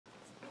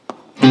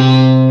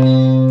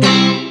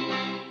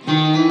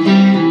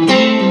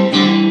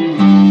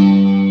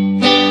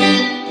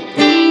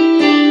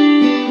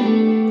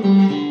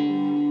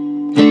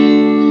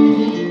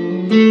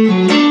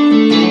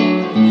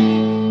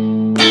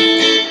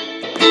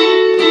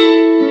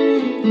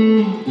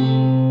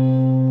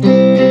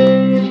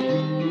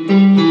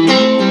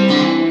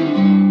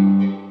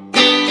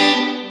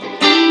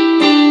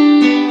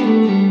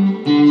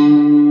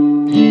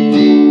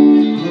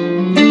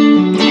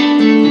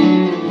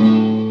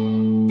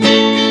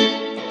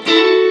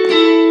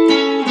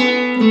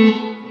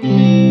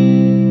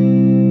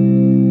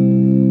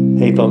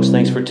folks,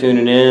 thanks for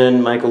tuning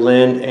in. Michael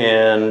Lyn,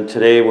 and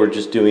today we're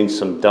just doing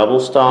some double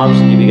stops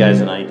to give you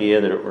guys an idea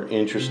that we're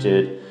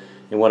interested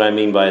in. What I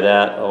mean by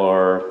that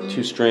are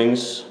two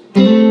strings.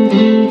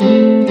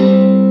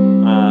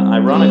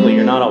 Ironically,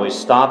 you're not always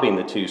stopping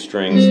the two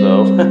strings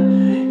though.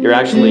 You're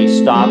actually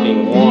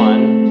stopping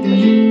one,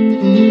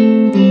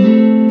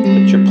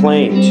 but you're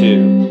playing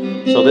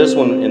two. So this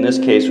one in this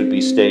case would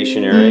be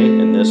stationary,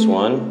 and this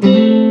one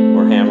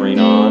we're hammering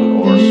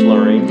on or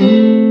slurring.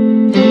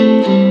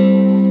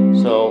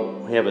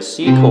 We have a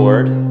C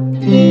chord,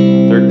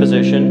 third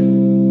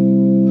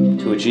position,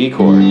 to a G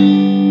chord.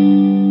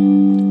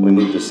 We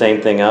move the same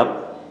thing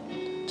up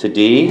to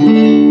D,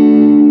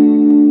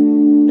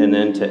 and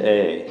then to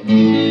A.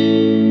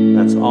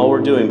 That's all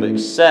we're doing, but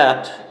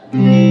except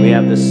we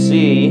have the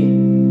C,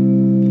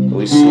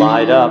 we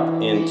slide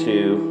up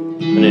into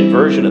an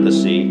inversion of the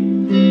C.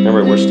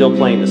 Remember, we're still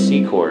playing the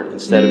C chord.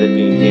 Instead of it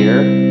being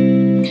here,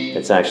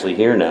 it's actually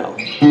here now.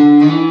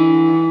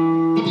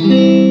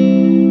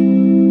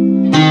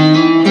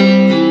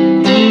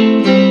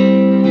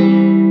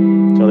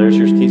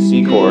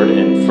 C chord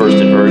in first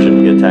inversion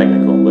to get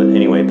technical, but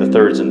anyway, the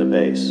third's in the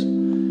bass.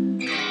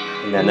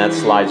 And then that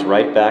slides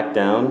right back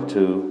down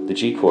to the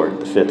G chord,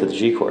 the fifth of the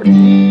G chord.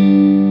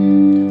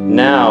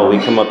 Now we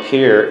come up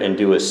here and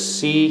do a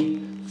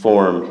C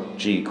form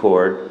G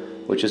chord,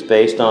 which is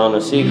based on a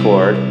C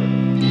chord,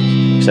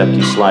 except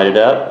you slide it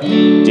up,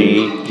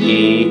 D,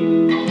 E,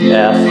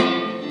 F,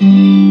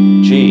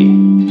 G,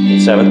 in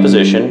seventh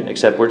position,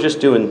 except we're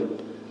just doing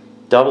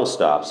double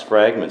stops,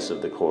 fragments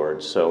of the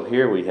chords. So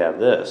here we have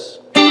this.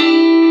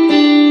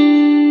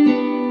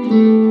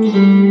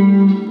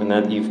 And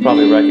that you've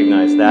probably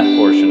recognized that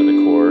portion of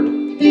the chord,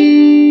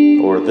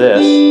 or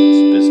this.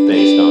 It's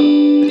based on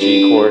the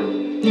G chord.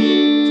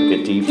 It's like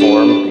a D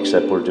form,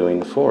 except we're doing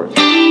the fourth.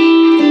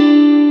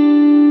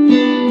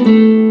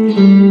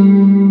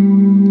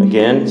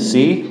 Again,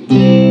 C.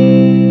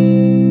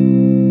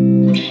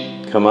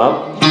 Come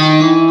up.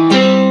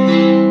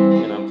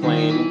 And I'm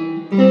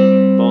playing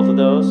both of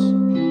those.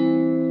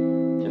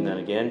 And then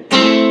again.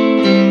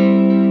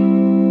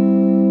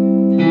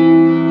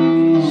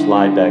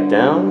 Slide back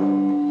down,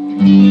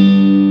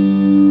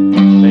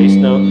 bass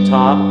note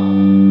top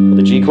of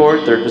the G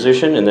chord, third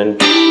position, and then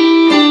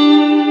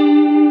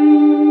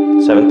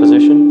seventh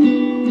position,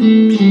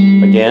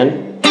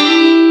 again.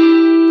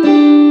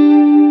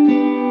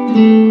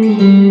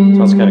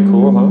 Sounds kind of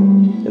cool, huh?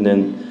 And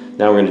then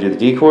now we're going to do the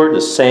D chord,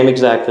 the same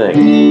exact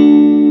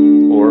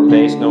thing, or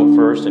bass note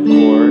first and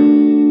chord.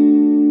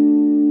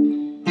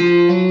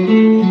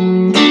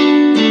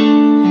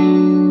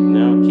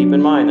 Now keep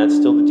in mind that's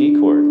still the D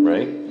chord,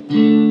 right?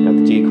 You have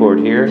the D chord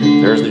here,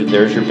 there's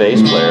your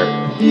bass player,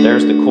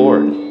 there's the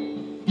chord.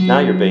 Now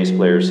your bass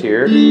player's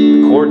here,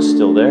 the chord's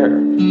still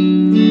there.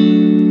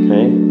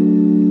 Okay?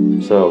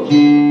 So,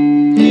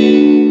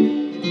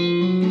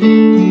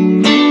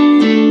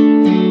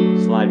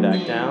 slide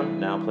back down,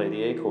 now play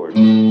the A chord.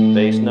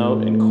 Bass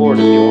note and chord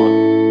if you want.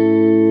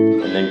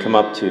 And then come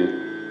up to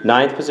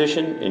ninth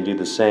position and do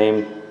the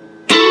same.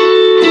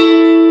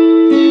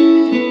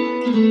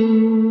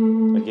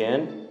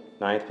 Again.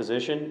 Ninth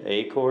position,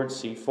 A chord,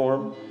 C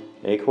form,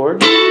 A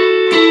chord.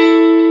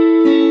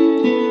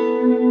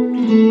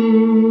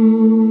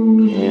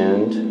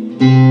 And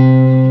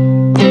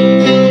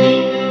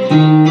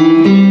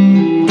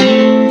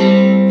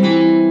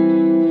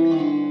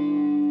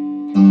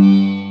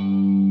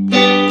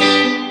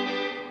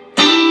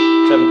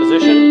seventh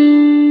position.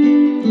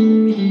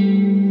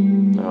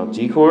 Now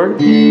G chord,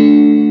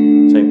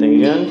 same thing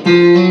again.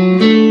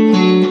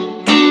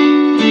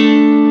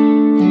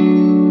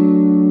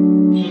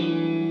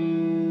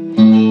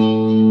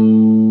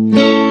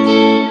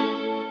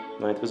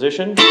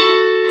 Position,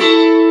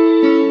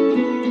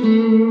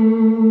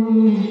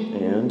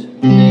 and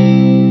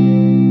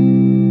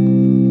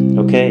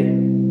okay,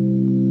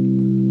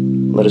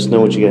 let us know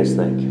what you guys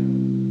think.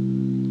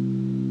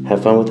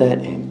 Have fun with that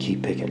and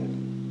keep picking.